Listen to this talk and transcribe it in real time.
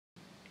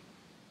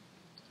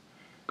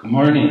Good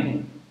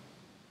morning.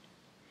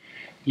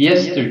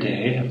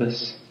 Yesterday I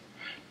was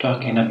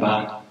talking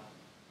about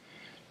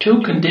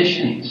two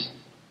conditions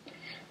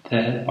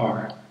that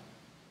are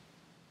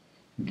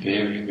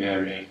very,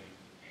 very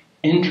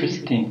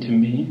interesting to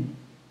me.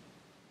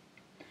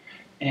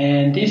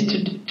 And these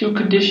two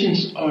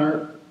conditions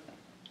are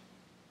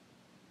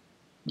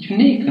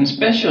unique and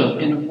special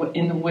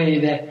in the way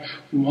that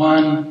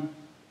one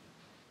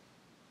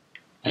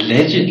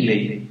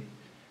allegedly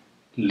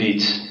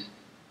leads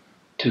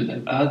to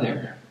the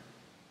other,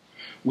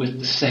 with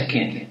the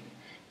second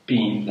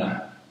being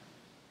the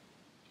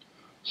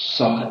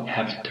sought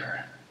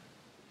after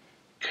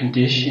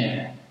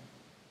condition,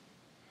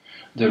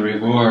 the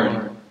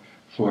reward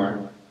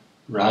for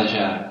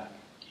Raja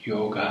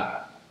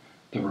Yoga,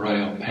 the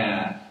royal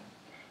path,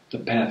 the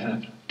path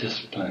of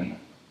discipline.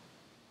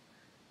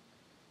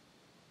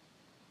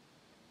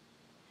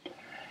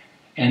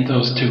 And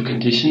those two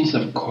conditions,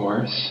 of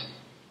course,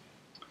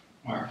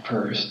 are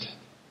first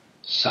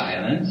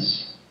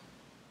silence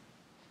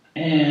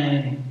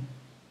and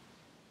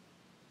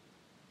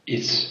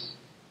its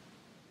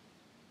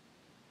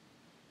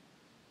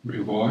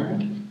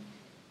reward,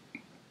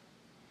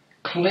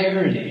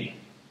 clarity.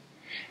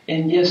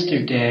 And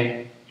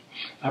yesterday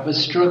I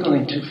was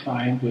struggling to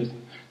find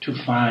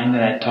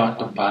that I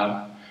talked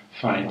about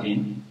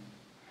finding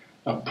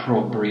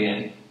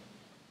appropriate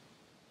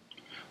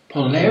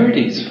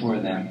polarities for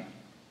them.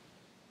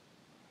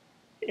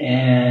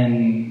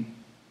 And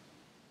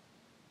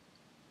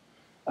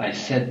I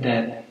set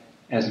that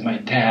as my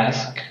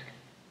task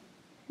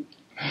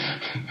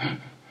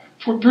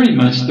for pretty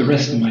much the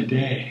rest of my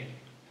day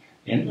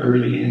and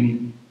early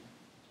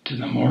into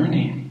the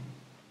morning.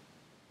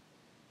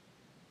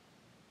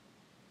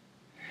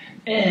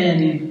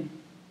 And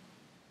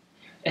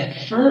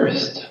at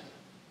first,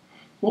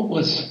 what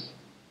was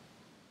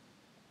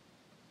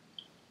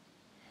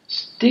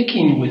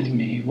sticking with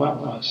me, what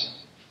was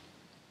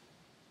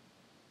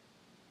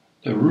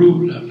the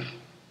root of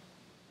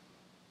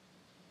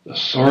the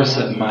source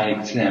of my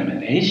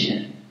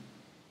examination,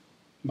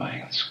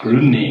 my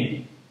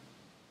scrutiny,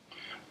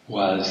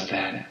 was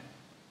that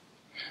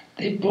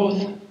they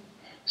both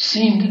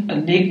seemed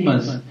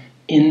enigmas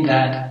in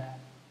that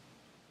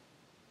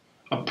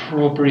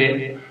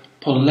appropriate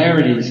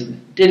polarities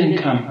didn't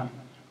come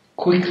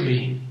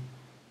quickly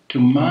to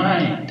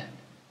mind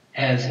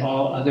as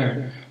all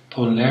other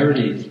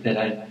polarities that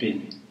I've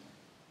been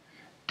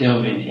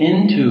delving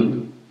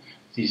into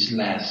these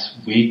last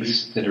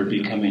weeks that are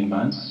becoming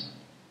months.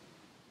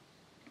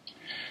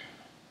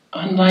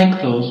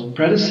 Unlike those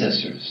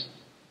predecessors,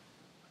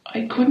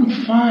 I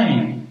couldn't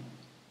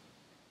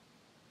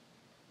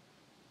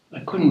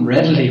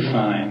readily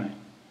find,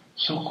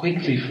 so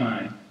quickly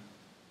find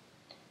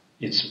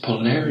its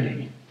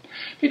polarity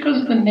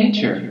because of the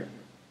nature.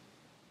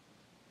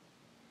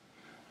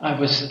 I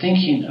was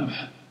thinking of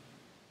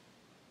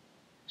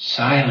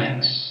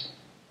silence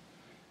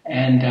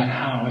and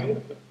how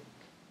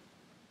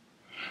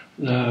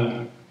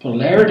the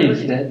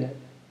polarities that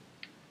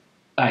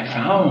I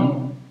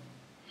found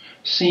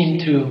seem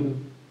to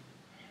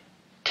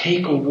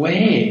take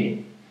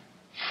away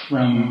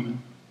from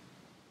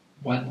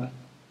what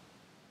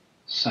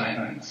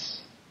silence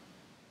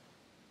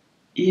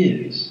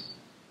is.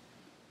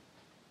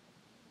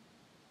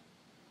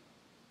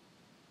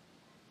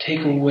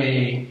 Take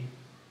away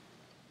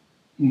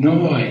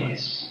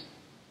noise.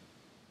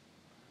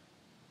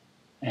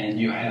 And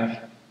you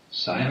have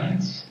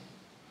silence.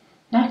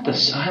 Not the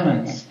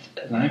silence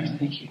that I'm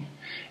thinking.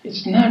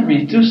 It's not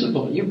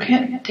reducible. You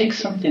can't take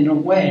something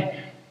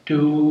away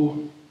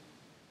to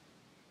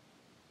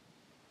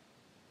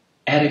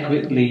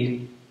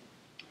adequately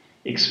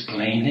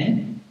explain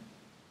it.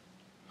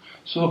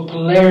 So a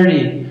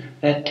polarity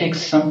that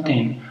takes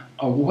something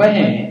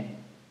away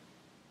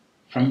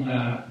from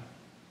the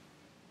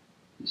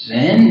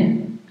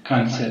Zen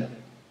concept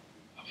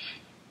of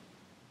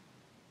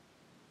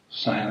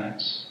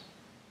silence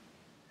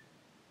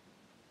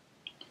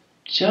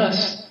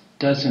just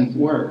doesn't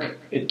work.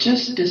 It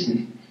just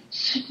doesn't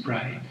sit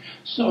right.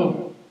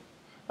 So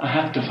I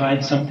have to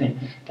find something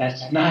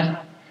that's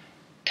not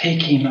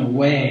taking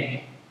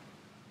away.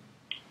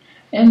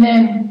 And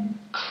then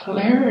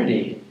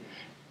clarity,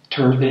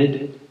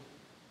 turbid,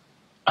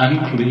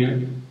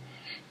 unclear.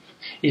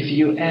 If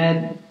you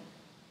add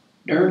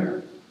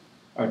dirt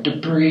or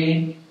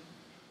debris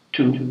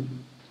to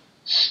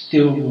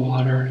still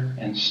water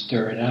and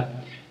stir it up,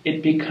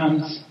 it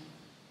becomes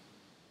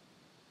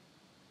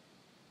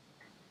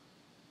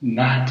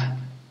not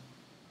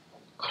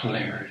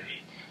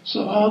clarity.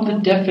 So all the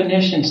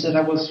definitions that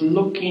I was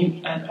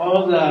looking at,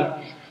 all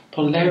the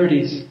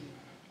polarities,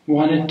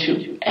 wanted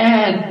to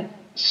add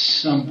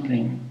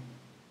something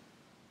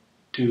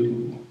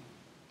to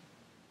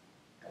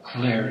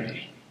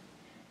clarity.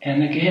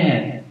 And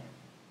again,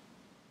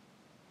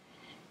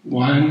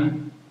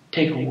 one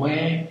take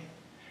away,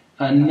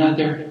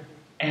 another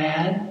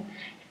add,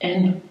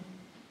 and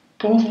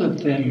both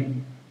of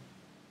them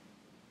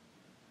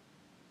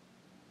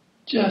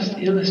just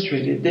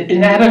illustrated the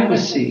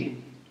inadequacy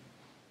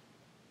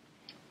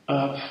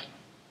of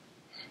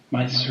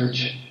my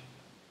search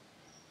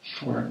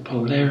for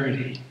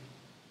polarity.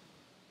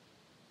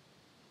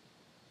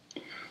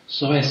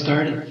 So I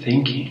started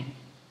thinking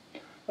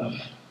of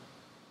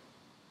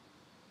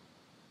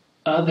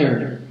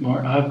other,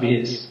 more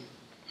obvious,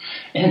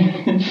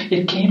 and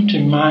it came to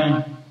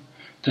mind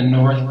the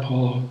North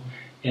Pole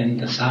and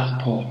the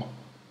South Pole.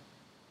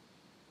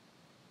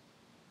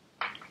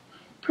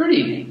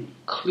 Pretty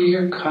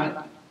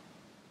clear-cut.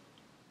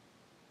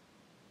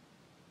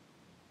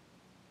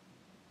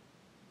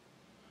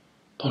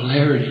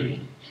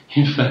 Polarity.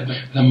 In fact,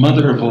 the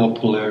mother of all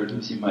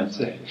polarities, you might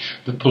say.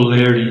 The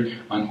polarity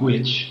on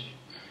which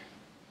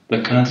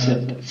the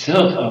concept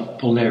itself of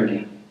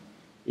polarity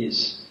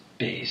is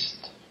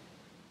based.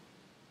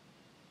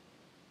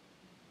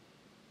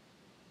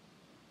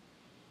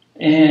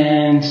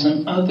 And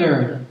some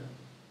other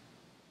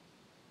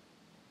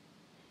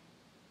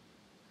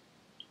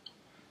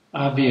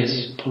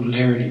obvious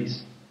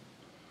polarities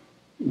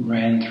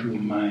ran through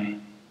my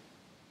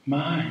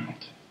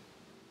mind.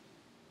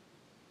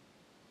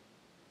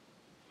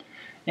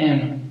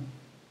 And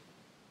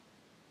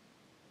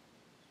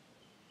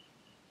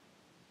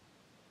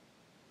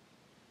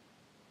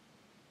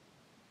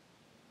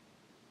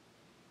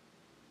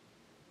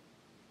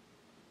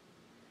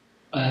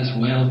as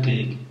well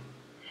did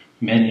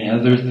many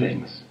other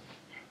things,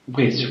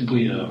 which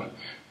will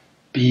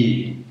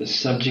be the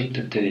subject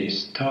of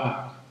today's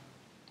talk.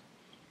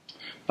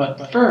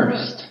 But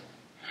first,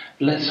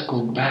 let's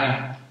go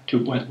back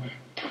to what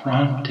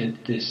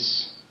prompted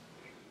this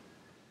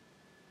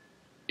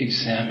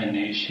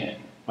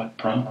examination, what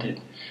prompted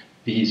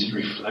these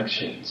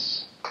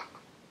reflections.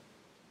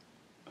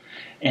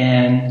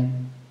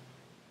 And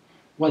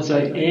was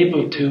I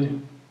able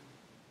to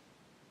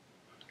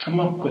come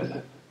up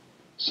with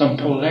some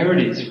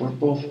polarities for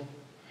both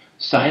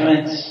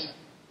silence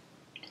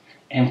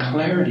and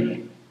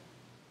clarity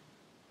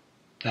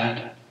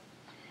that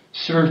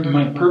served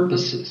my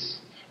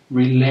purposes,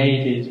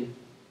 related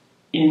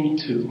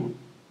to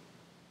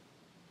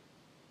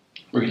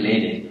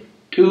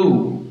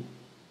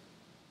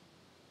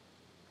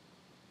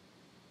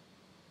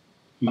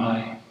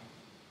my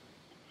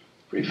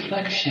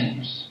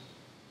reflections.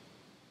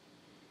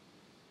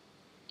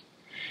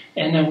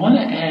 And I want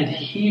to add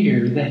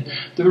here that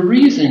the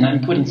reason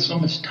I'm putting so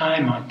much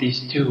time on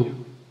these two,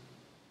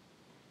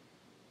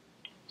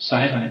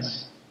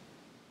 silence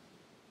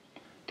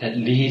that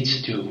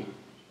leads to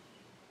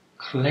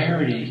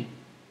clarity,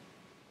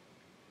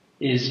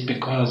 is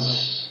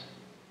because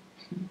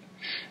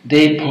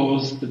they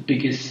pose the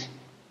biggest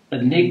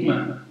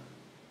enigma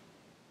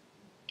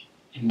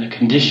in the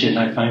condition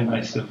I find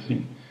myself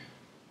in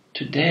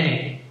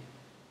today.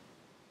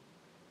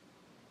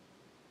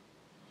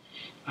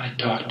 I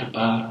talked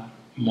about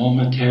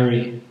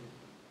momentary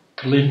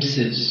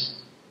glimpses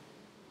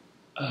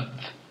of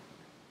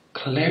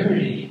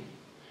clarity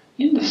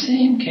in the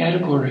same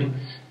category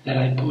that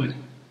I put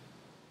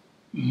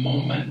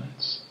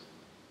moments,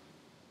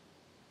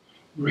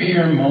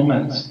 rare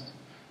moments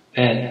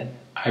that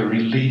I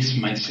release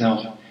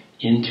myself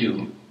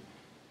into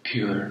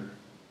pure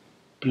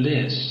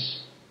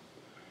bliss.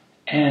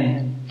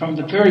 And from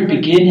the very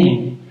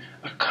beginning,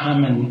 a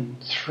common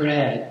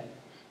thread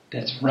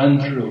that's run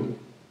through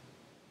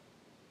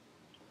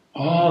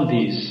all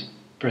these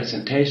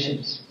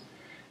presentations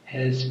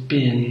has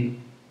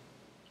been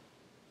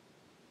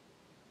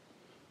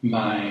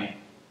my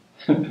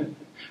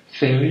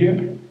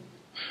failure,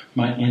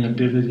 my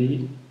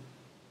inability,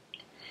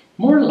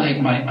 more like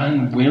my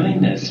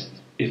unwillingness,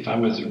 if I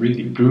was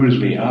really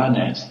brutally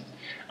honest.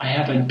 I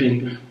haven't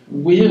been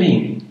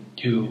willing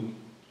to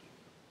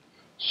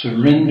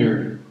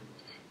surrender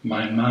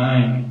my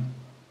mind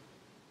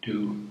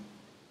to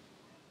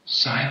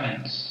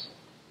silence.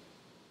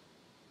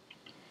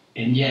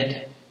 And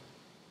yet,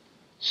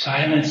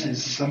 silence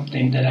is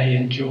something that I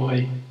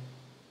enjoy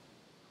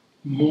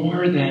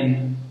more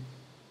than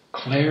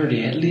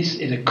clarity. At least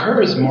it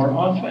occurs more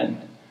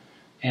often.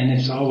 And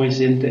it's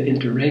always in the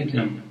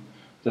interregnum,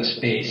 the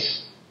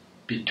space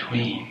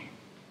between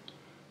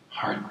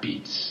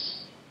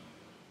heartbeats.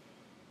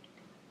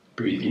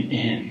 Breathing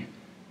in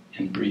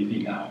and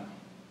breathing out.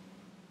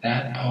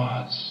 That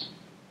pause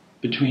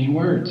between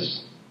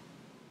words.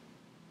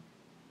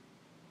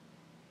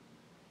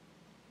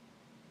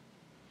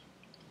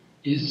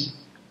 Is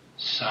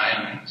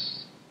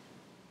silence.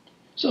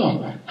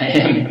 So I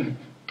am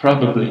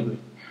probably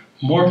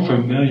more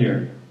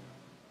familiar.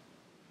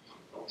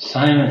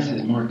 Silence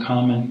is more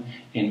common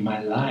in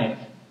my life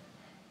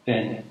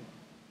than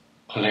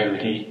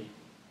clarity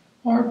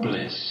or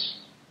bliss.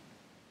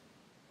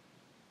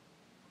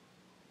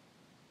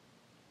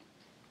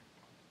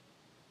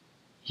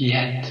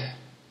 Yet,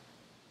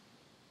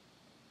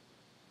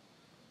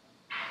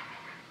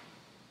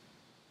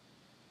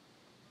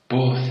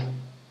 both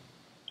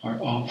or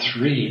all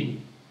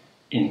three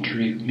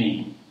intrigue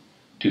me,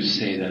 to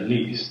say the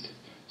least.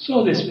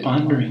 So this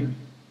pondering,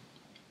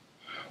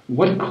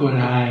 what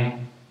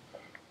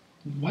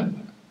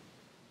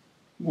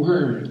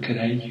word could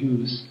I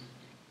use?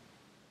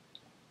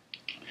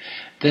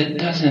 that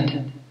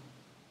doesn't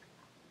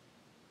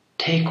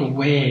take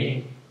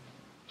away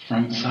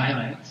from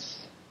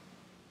silence?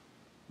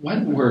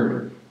 What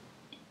word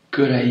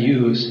could I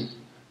use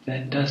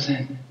that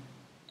doesn't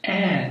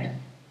add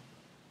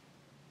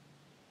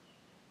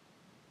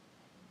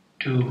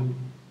to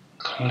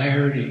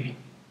clarity?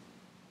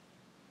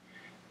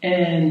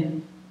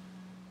 And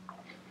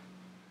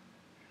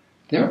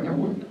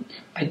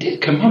I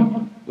did come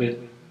up with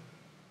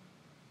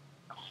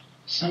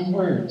some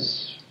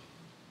words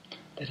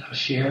that I'll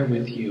share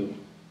with you.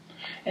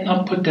 And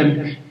I'll put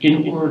them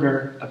in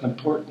order of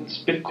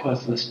importance,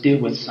 because let's deal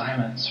with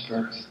silence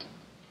first.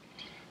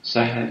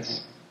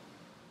 Silence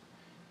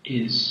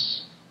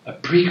is a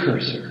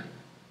precursor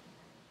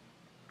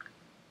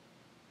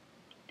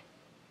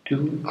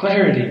to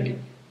clarity.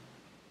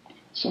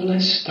 So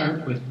let's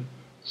start with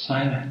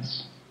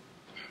silence.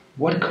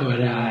 What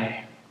could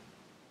I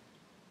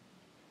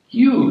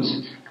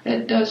use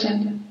that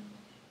doesn't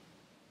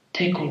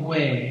take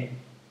away,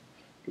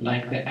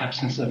 like the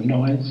absence of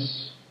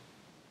noise,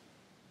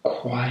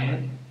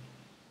 quiet,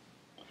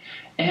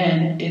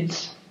 and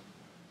it's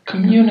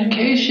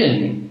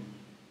communication?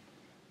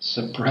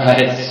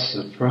 Surprise,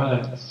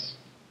 surprise.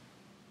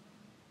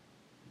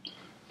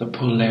 The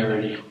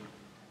polarity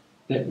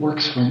that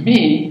works for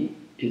me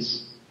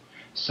is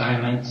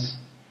silence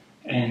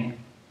and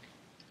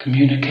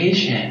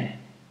communication.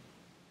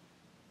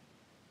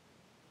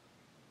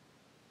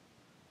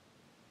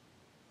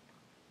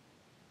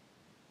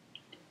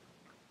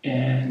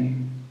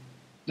 And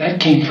that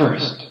came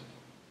first.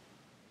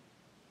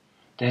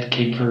 That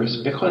came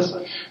first because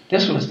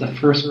this was the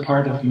first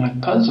part of my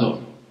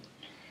puzzle.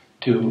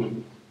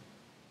 To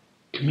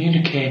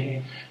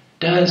communicate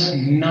does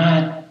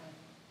not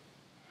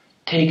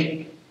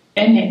take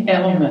any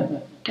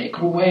element, take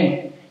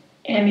away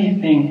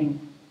anything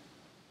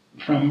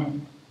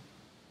from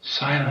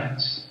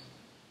silence.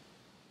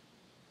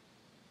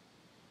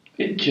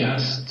 It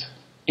just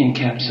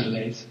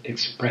encapsulates,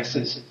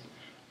 expresses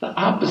the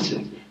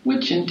opposite,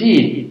 which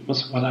indeed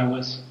was what I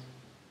was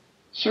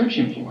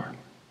searching for.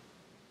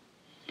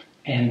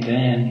 And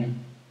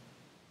then,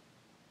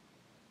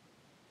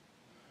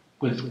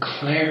 with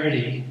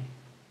clarity,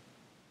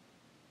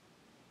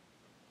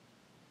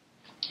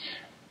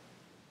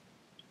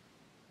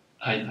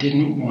 I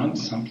didn't want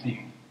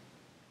something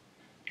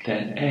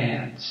that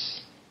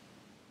adds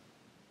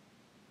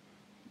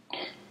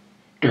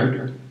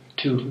dirt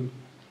to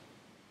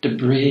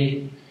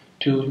debris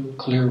to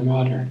clear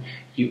water.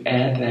 You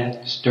add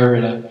that, stir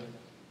it up,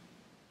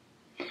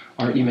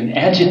 or even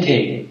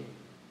agitate.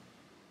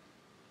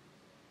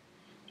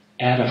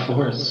 Add a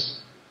force.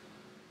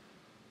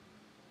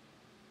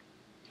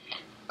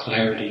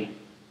 Clarity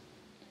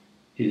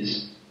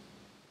is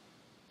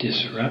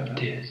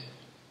disrupted.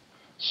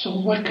 So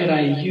what could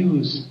I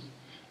use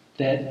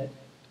that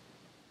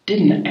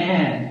didn't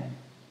add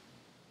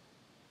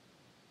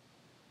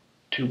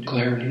to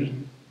clarity,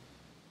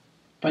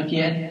 but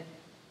yet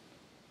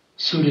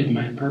suited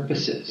my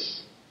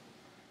purposes?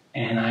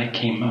 And I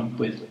came up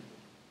with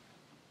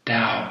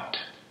doubt.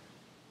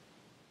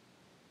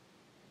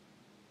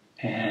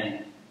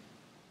 And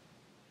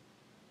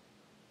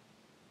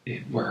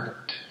it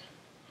worked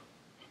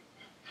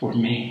for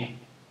me.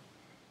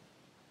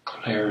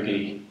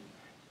 Clarity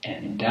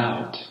and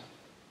doubt.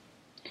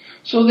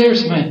 So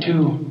there's my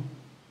two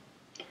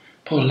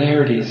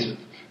polarities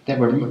that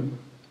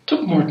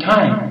took more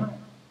time,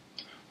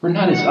 were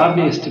not as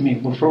obvious to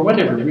me, for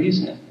whatever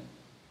reason,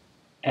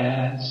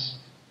 as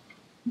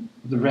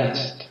the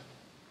rest.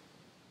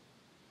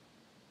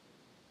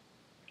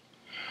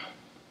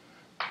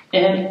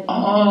 And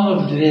all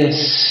of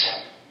this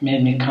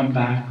made me come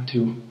back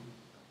to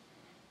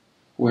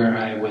where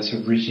I was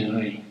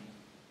originally.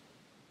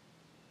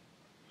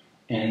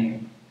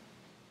 And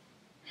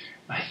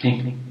I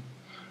think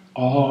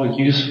all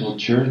useful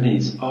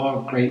journeys,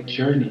 all great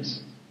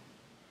journeys,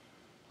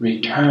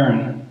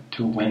 return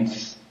to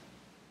whence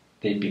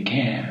they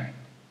began.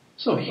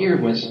 So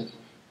here was,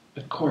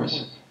 of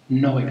course,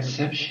 no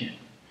exception.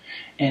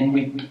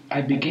 And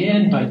I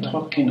began by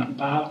talking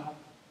about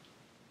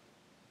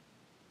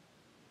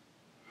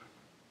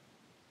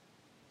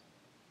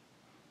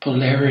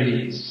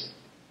polarities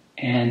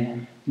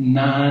and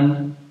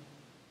non-duality.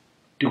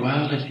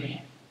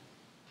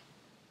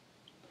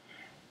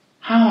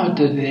 How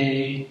do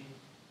they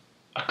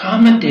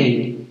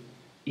accommodate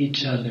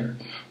each other?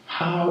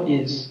 How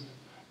is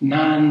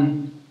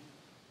non-duality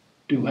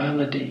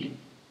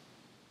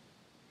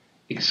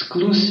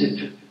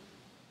exclusive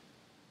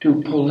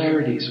to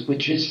polarities,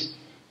 which is,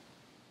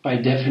 by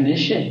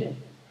definition,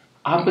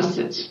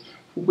 opposites,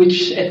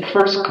 which at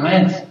first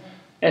glance,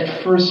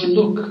 at first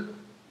look,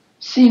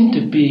 seem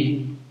to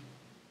be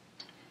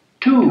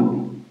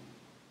two?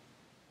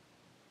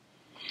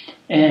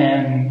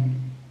 And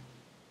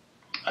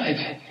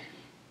I've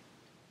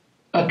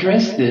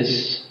addressed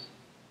this,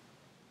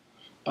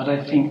 but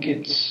I think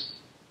it's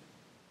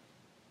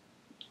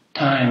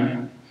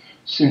time,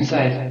 since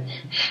I've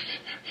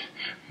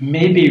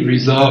maybe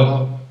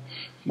resolved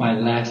my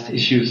last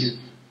issues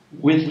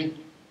with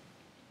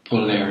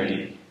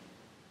polarity.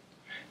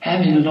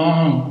 having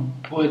long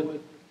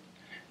put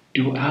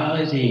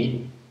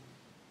duality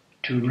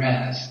to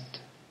rest,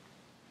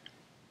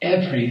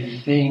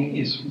 everything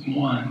is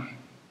one.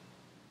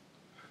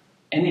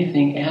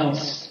 Anything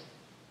else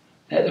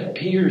that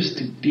appears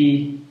to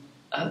be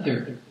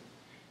other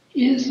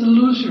is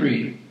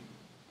illusory.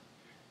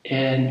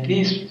 And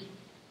this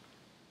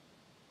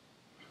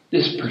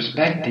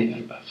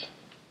perspective of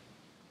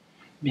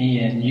me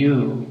and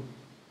you,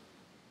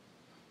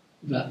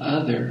 the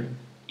other,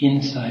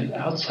 inside,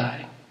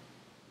 outside,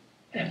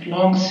 have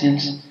long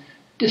since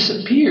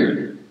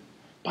disappeared.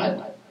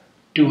 But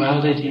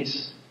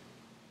dualities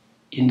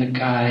in the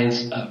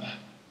guise of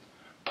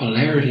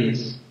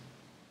polarities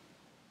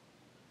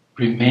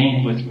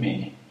remain with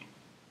me.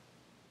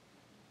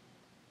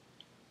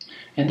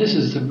 And this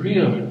is the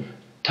real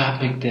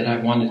topic that I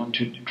wanted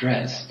to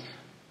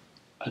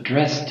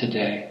address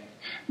today.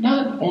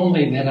 Not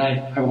only that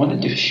I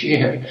wanted to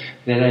share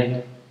that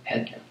I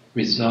had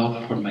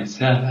resolved for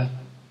myself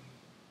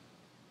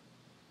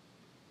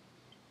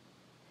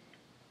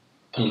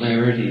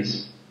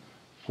polarities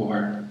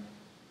for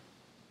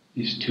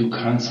these two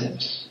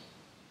concepts,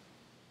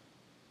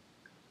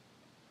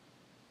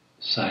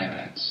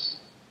 silence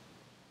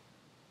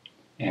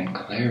and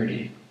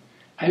clarity.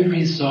 I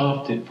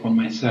resolved it for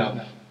myself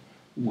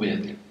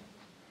with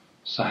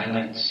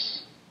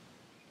silence,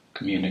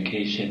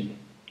 communication,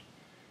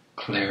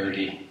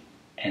 clarity,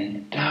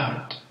 and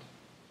doubt.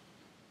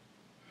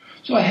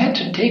 So I had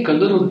to take a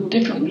little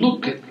different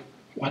look at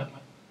what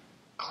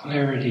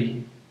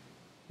clarity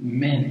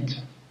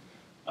meant.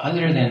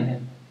 Other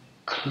than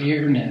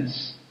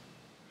clearness,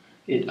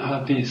 it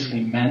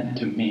obviously meant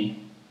to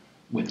me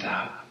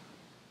without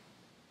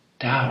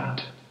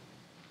doubt.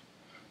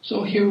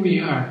 So here we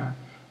are,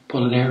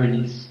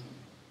 polarities,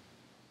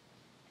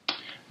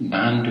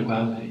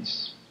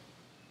 non-dualities.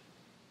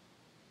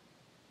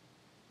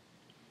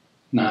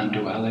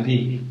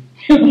 Non-duality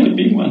can only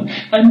be one.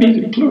 I made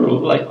it plural,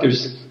 like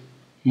there's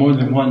more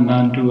than one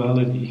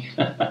non-duality.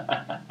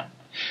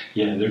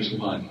 Yeah, there's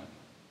one.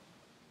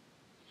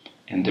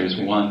 And there's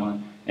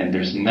one, and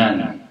there's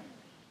none.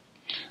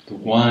 The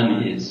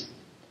one is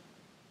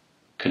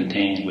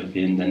contained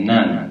within the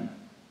none.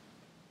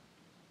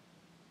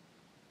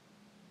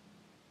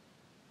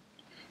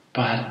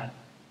 But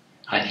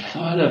I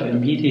thought of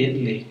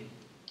immediately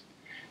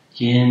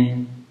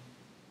yin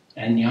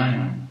and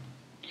yang.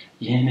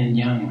 Yin and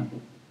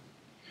yang.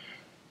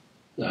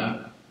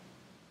 The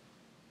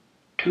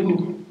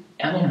two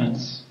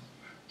elements,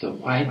 the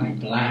white and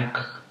black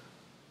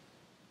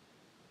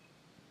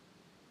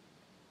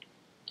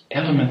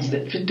elements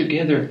that fit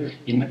together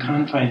in the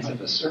confines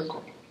of a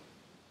circle.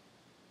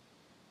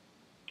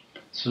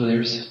 So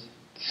there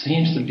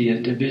seems to be a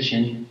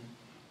division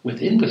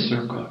within the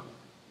circle,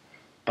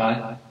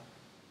 but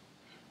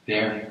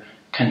they're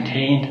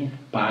contained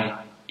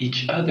by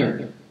each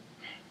other.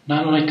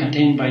 Not only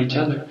contained by each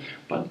other,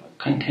 but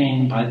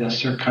contained by the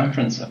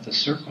circumference of the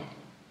circle.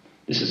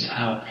 This is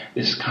how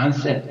this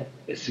concept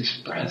is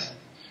expressed,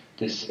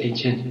 this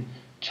ancient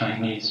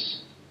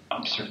Chinese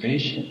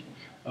observation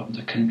of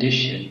the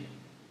condition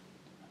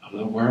of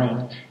the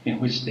world in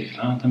which they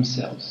found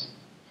themselves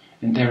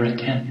in their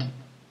attempt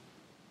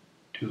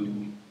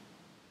to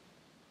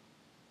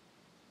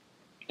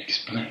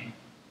explain.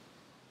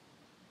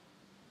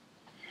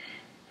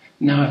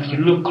 Now, if you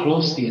look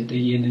closely at the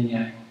yin and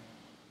yang,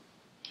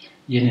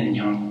 yin and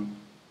yang,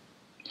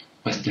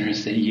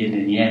 Westerners say yin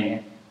and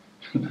yang,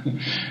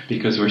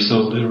 because we're so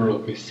literal,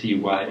 we see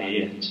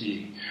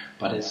Y-A-N-G,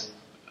 but it's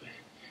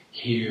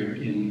here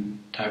in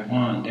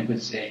Taiwan, they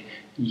would say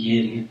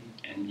yin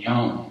and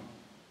yang.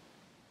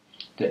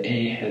 The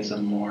A has a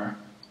more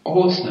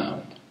O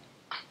sound.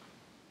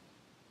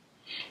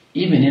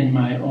 Even in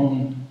my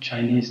own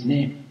Chinese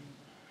name,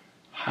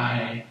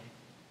 Hai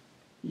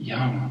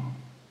Yang,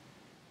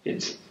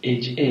 it's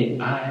H-A-I-Y-A-N-G.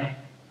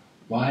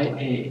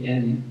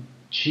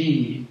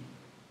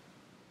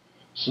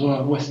 So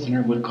a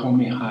Westerner would call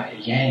me Hai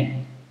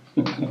Yang,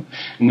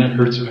 and that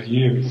hurts my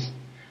ears.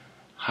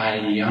 Hai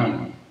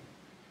Yang,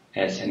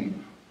 as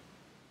in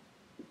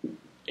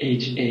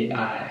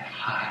H-A-I,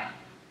 Hai,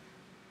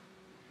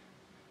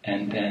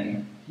 and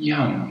then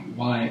Yang,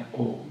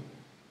 Y-O-U-N-G.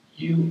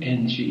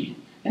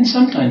 And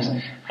sometimes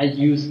I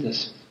use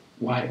this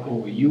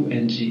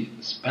Y-O-U-N-G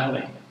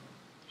spelling.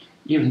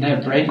 Even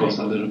that wrangles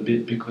a little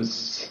bit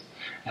because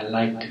I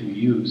like to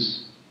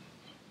use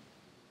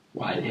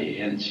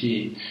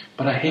Y-A-N-G,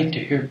 but I hate to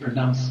hear it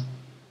pronounced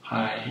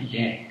Hai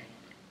Yang.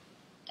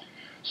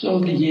 So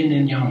the yin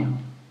and yang.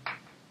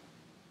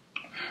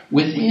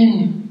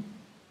 Within,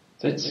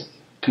 that's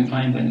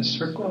confined in a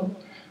circle,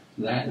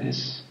 that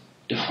is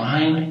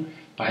defined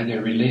by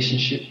their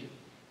relationship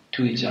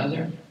to each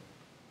other.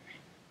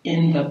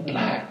 In the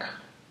black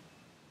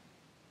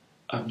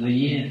of the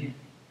yin,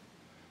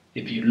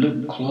 if you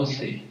look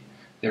closely,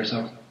 there's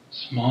a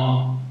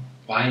small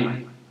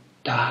white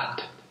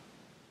dot.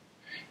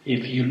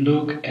 If you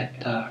look at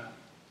the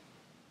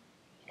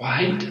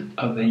white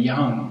of the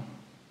yang,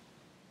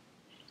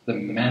 the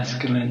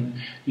masculine,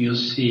 you'll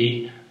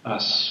see a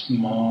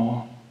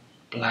small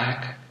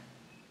black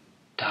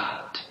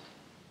dot.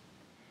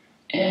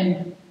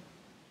 And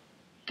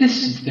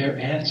this is their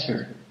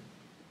answer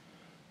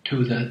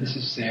to this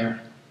is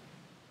their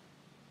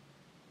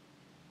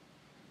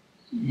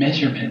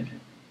measurement.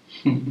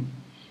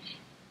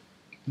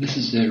 This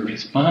is their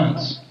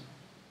response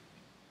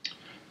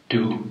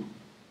to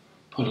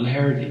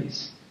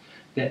polarities,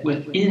 that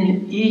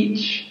within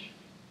each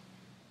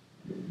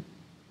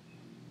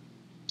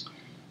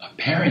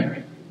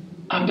apparent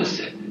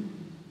opposite,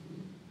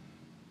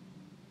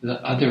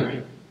 the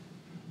other,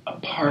 a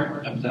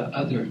part of the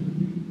other,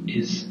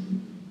 is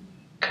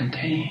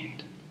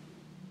contained.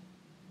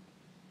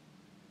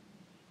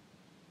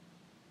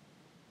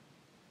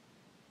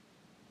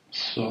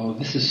 So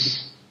this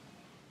is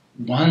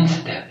one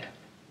step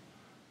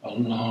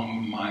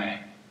along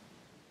my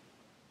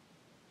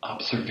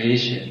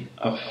observation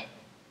of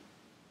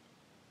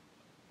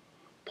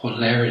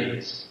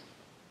polarities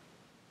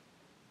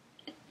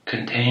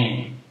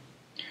contain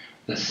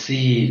the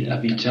seed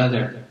of each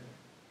other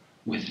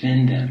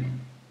within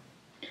them.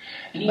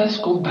 And let's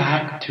go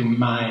back to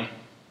my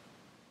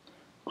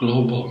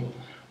global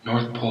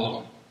North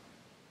Pole,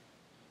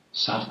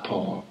 South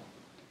Pole,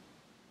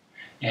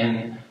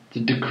 and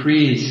the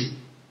degrees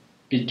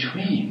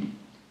between.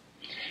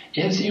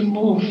 As you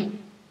move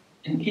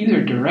in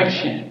either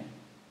direction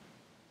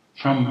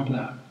from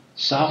the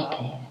South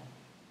Pole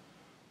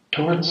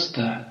towards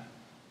the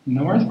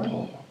North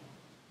Pole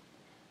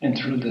and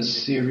through the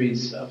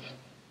series of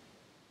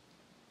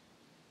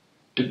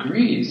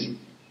degrees,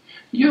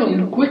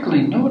 you'll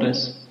quickly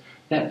notice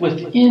that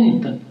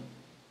within the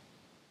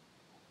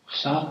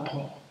South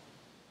Pole,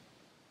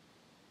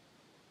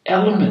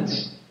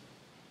 elements,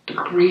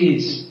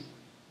 degrees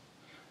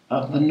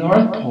of the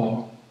North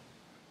Pole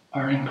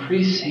are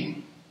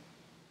increasing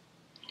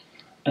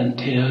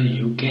until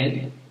you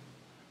get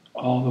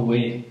all the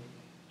way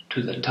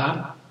to the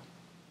top.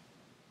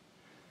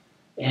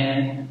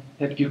 And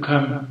if you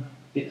come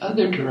the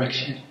other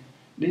direction,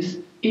 it is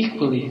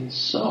equally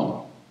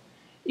so.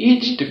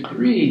 Each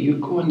degree you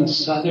go in the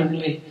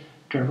southerly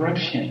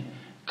direction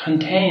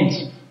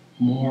contains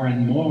more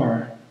and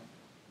more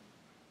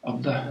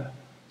of the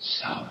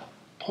South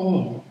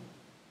Pole.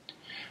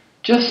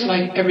 Just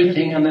like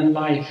everything in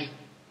life,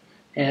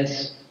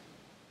 as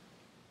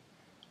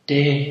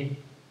day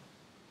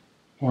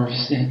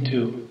morphs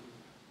into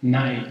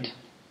night,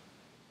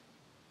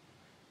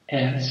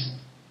 as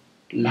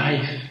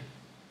life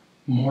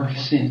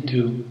morphs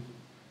into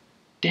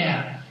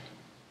death.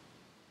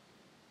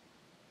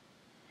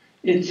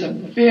 It's a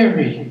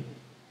very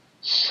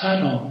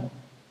subtle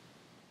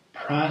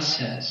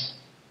process,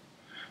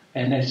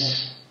 and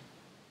it's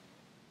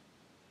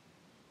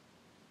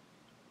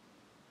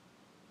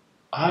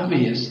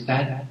obvious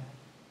that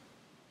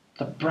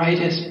the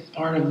brightest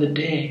part of the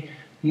day,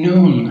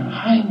 noon,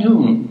 high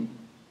noon,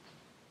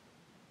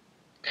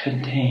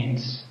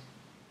 contains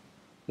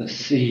the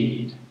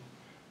seed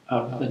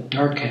of the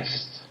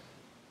darkest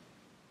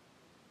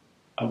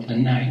of the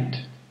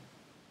night,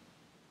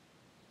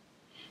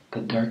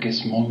 the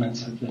darkest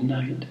moments of the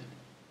night.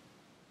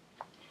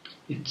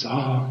 It's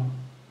all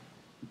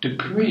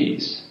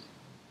degrees.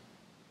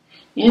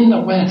 In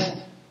the West,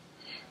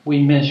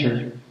 we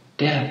measure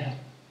death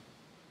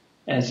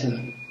as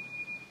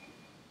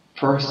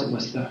first it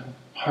was the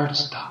heart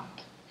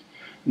stopped.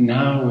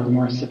 Now we're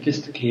more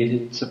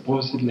sophisticated,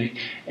 supposedly,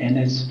 and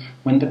it's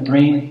when the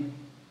brain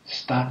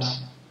stops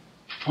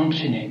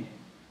functioning.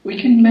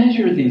 We can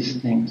measure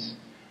these things.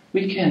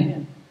 We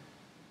can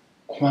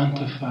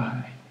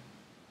quantify.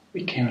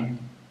 We can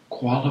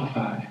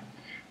qualify.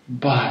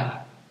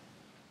 But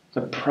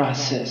the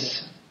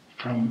process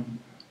from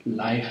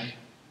life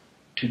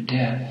to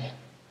death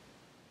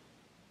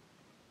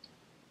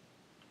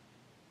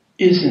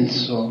isn't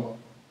so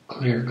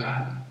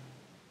clear-cut.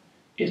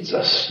 It's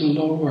a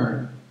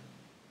slower.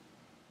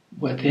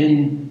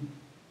 Within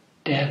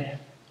death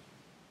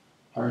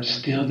are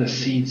still the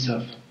seeds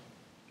of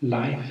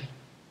life.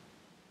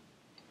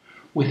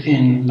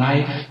 Within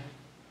life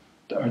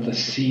are the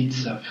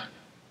seeds of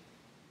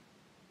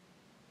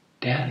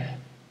death.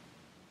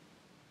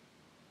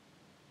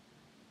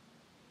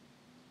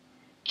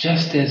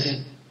 Just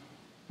as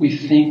we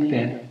think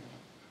that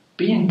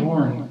being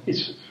born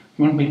is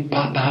when we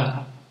pop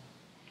out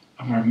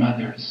of our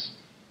mothers,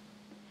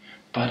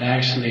 but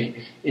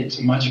actually it's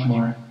much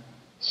more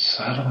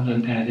subtle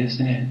than that,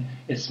 isn't it?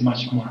 It's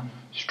much more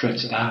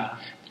stretched out,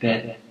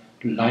 that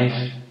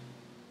life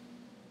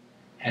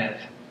has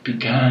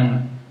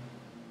begun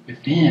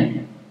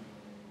within,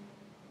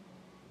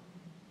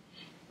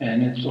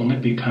 and it only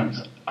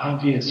becomes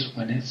obvious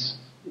when it's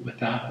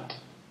without.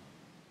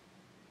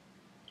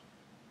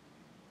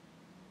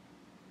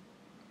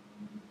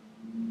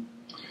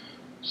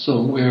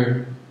 So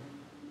we're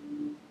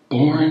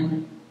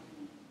born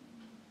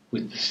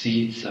with the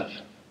seeds of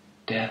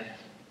death,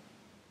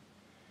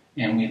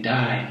 and we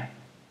die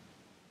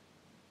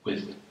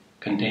with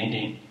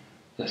containing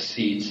the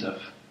seeds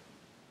of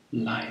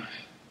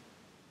life.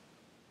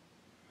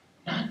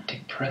 Not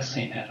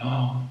depressing at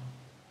all.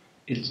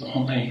 It's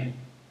only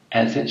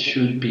as it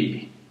should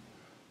be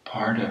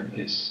part of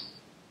this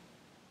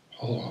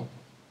whole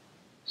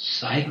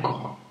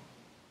cycle.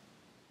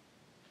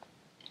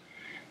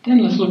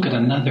 Then let's look at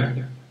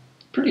another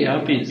pretty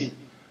obvious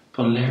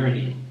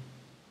polarity.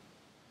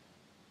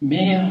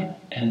 Male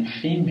and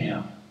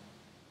female.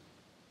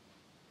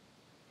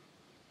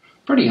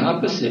 Pretty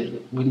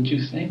opposite, wouldn't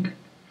you think?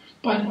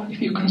 But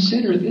if you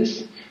consider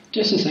this,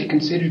 just as I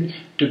considered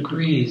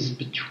degrees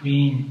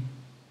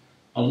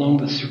along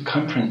the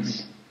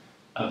circumference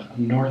of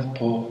North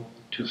Pole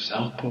to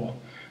South Pole,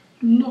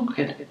 look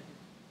at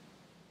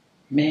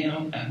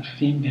male and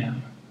female.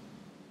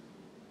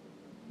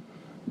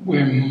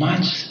 We're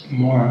much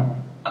more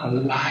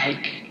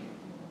alike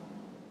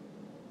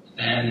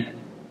than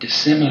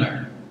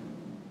dissimilar.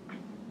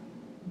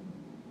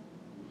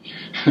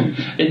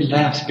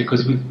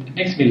 It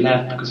makes me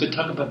laugh because we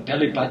talk about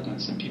belly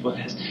buttons and people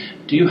ask,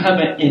 do you have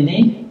an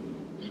innie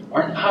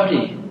or an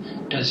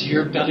outie? Does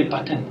your belly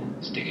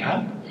button stick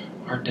out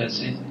or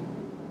does it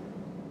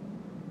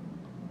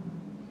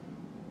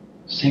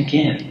sink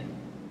in?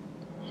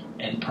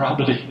 And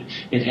probably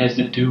it has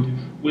to do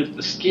with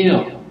the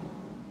skill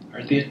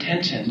or the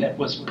attention that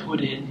was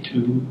put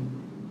into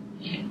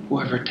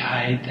whoever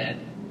tied that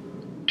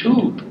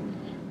tube,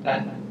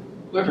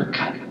 whoever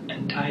cut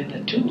and tied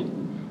that tube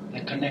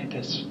that connect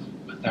us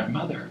with our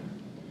mother.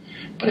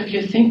 But if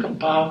you think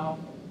about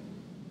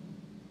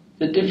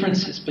the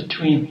differences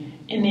between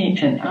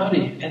innie and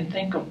outie, and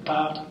think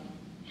about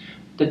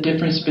the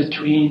difference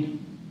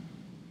between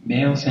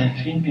males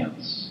and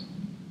females.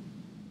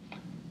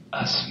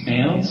 Us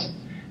males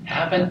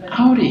have an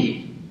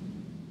outie.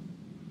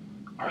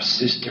 Our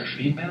sister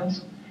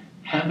females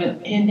have an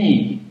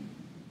innie.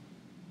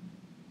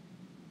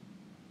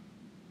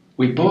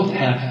 We both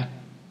have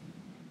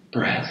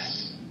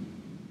breasts.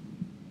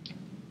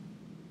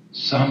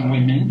 Some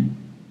women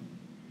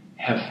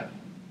have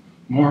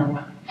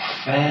more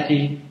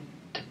fatty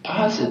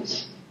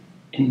deposits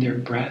in their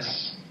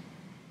breasts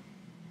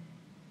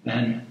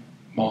than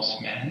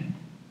most men.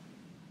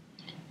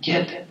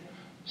 Yet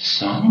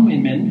some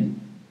women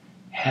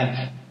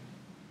have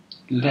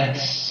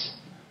less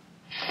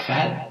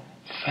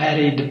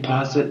fatty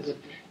deposits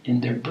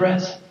in their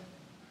breasts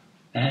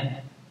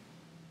than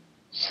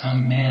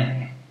some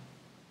men.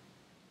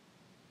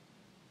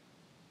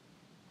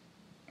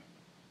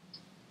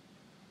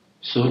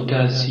 So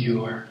does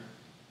your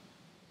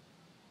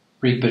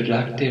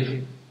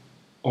reproductive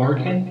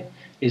organ,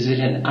 is it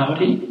an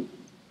outie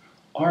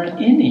or an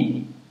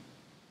innie?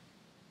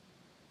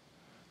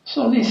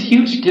 So these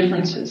huge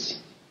differences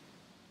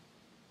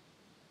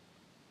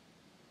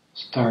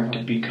start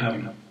to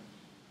become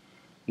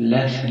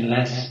less and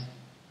less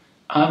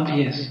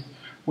obvious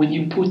when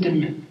you put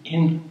them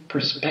in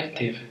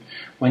perspective,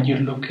 when you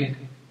look at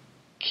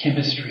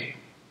chemistry,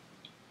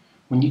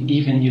 when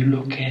you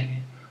look at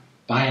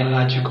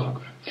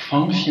biological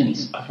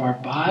functions of our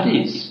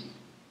bodies,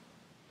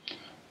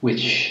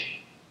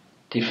 which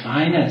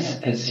define us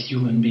as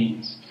human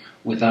beings.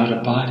 Without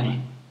a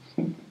body,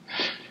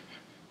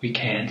 we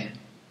can't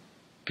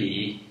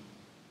be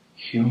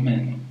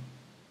human.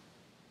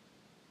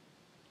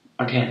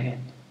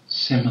 Again,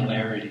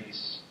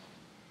 similarities.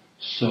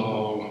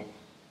 So,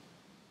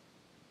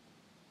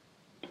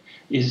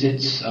 is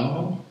it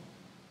so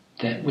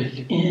that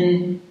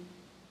within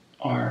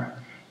our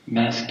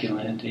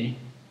masculinity,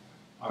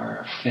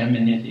 our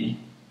femininity,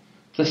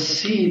 the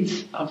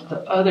seeds of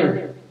the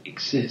other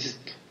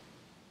exist?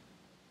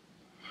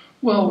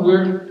 Well,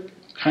 we're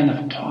kind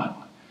of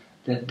taught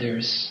that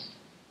there's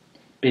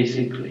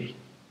basically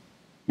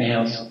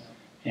males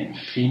and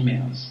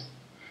females.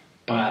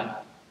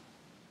 But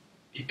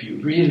if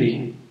you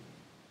really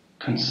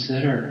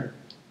consider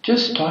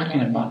just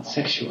talking about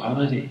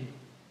sexuality,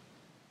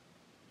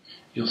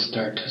 you'll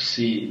start to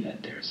see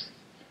that there's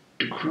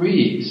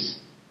degrees.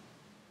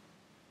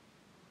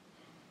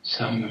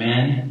 Some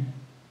men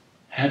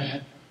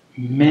have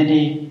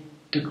many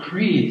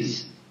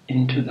degrees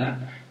into the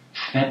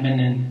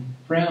feminine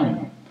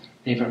realm.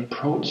 They've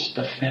approached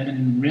the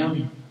feminine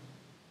realm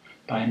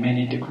by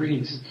many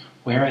degrees,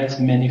 whereas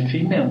many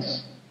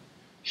females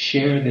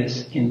share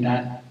this in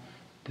that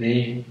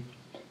they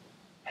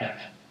have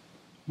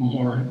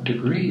more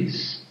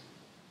degrees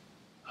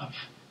of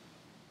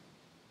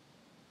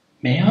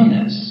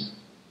maleness.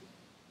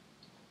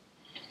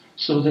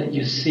 So that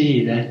you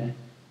see that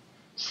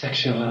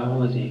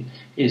sexuality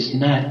is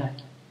not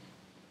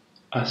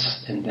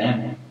us and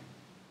them,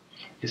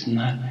 is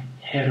not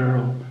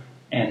hetero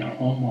and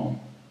homo,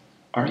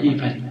 or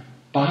even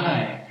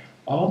bi.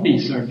 All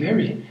these are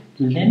very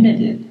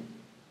limited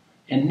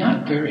and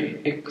not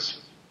very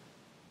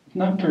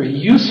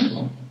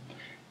useful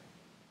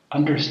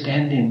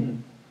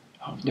understanding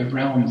of the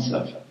realms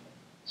of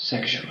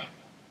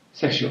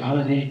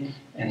sexuality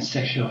and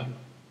sexual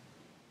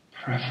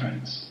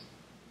preference.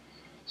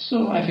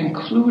 So I've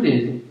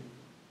included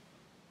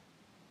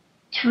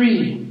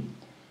 3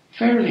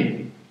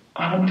 fairly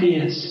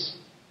obvious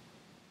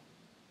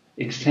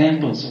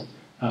examples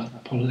of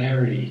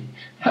polarity.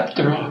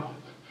 After all,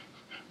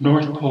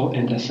 North Pole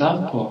and the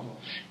South Pole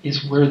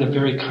is where the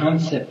very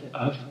concept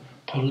of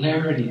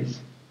polarities,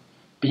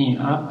 being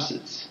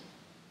opposites,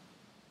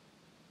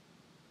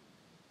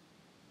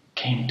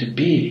 came to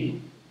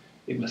be.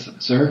 It was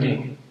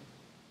observing.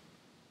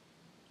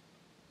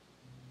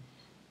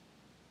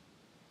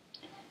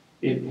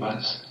 It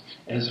was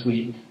as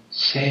we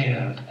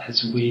sailed,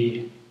 as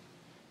we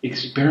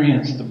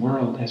experienced the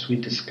world, as we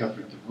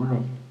discovered the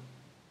world.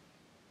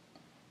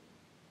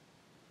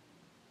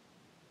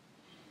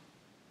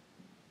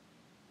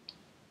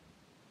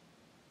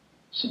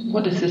 So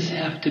what does this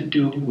have to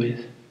do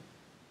with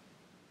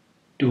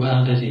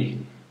duality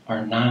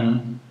or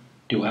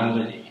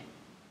non-duality?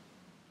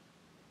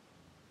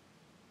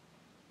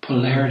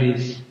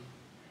 Polarities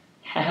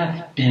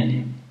have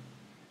been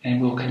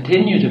and will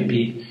continue to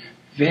be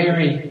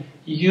very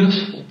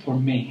useful for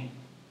me,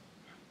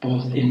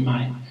 both in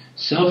my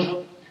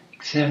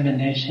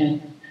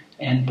self-examination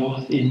and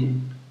both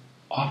in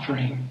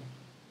offering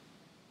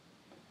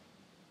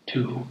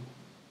to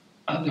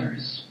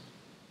others,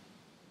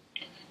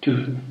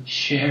 to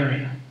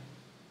sharing.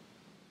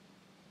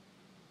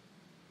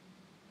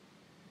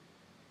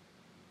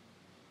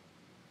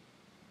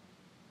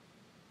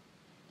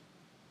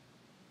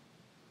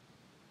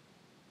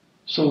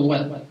 So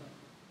what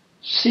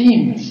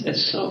seems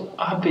as so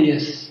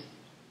obvious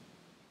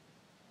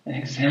an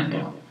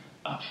example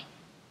of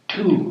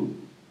two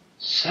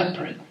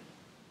separate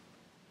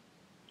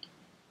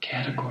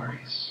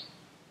categories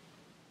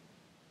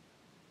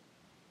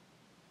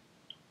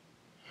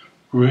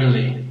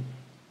really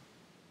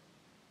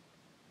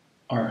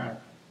are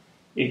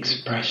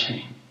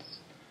expressions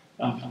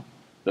of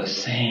the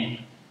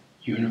same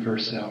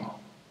universal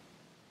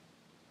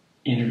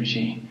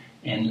energy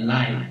and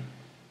light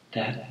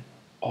that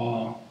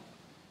all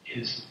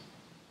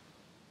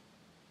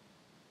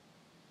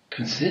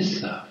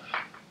consists of.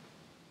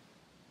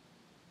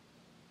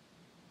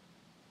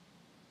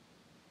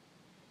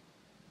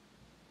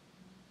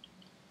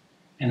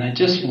 And I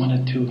just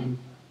wanted to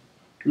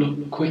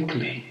look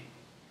quickly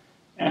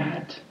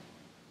at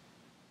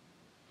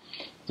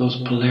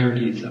those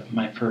polarities of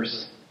my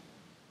first,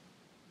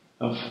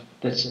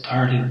 that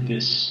started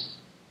this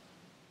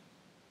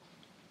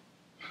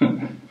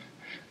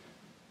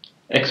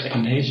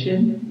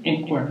explanation,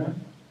 inquiry,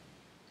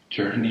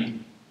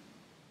 journey,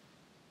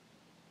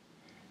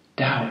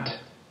 doubt,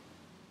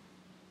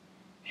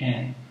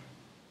 and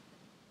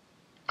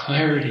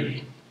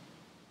clarity.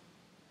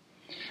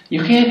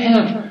 You can't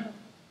have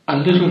a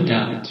little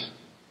doubt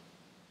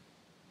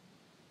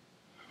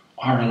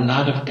or a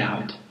lot of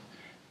doubt.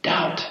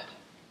 Doubt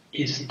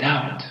is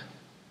doubt.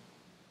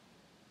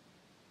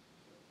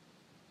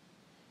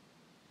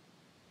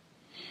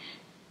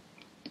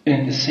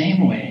 In the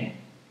same way,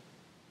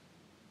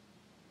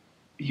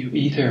 you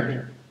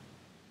either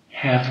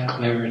have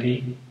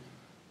clarity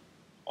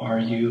or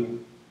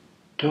you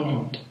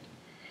don't.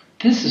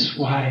 This is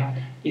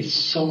why it's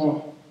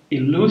so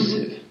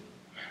elusive.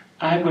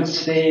 I would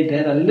say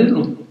that a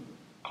little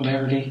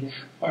clarity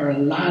or a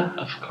lot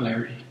of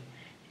clarity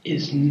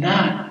is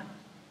not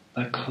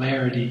the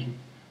clarity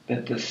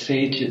that the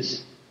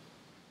sages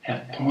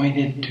have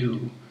pointed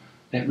to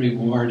that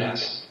reward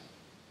us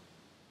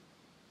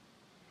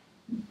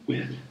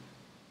with,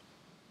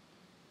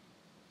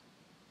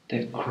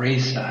 that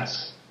grace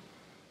us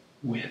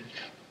with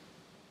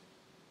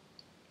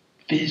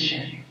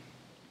vision.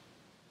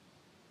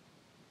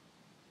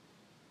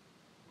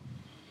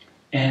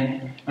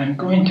 And I'm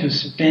going to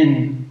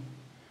spend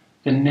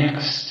the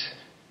next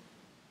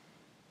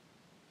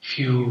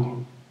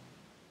few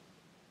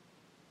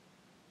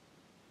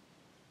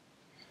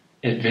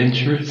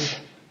adventures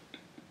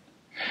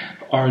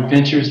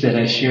that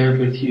I shared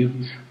with you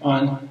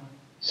on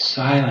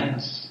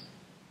silence,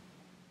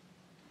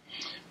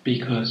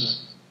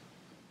 because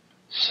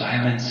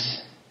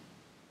silence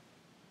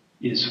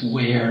is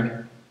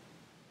where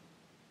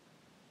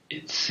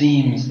it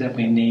seems that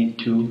we need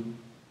to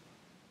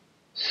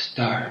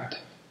start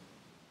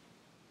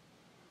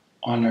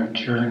on our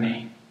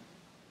journey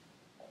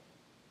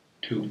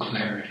to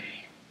clarity.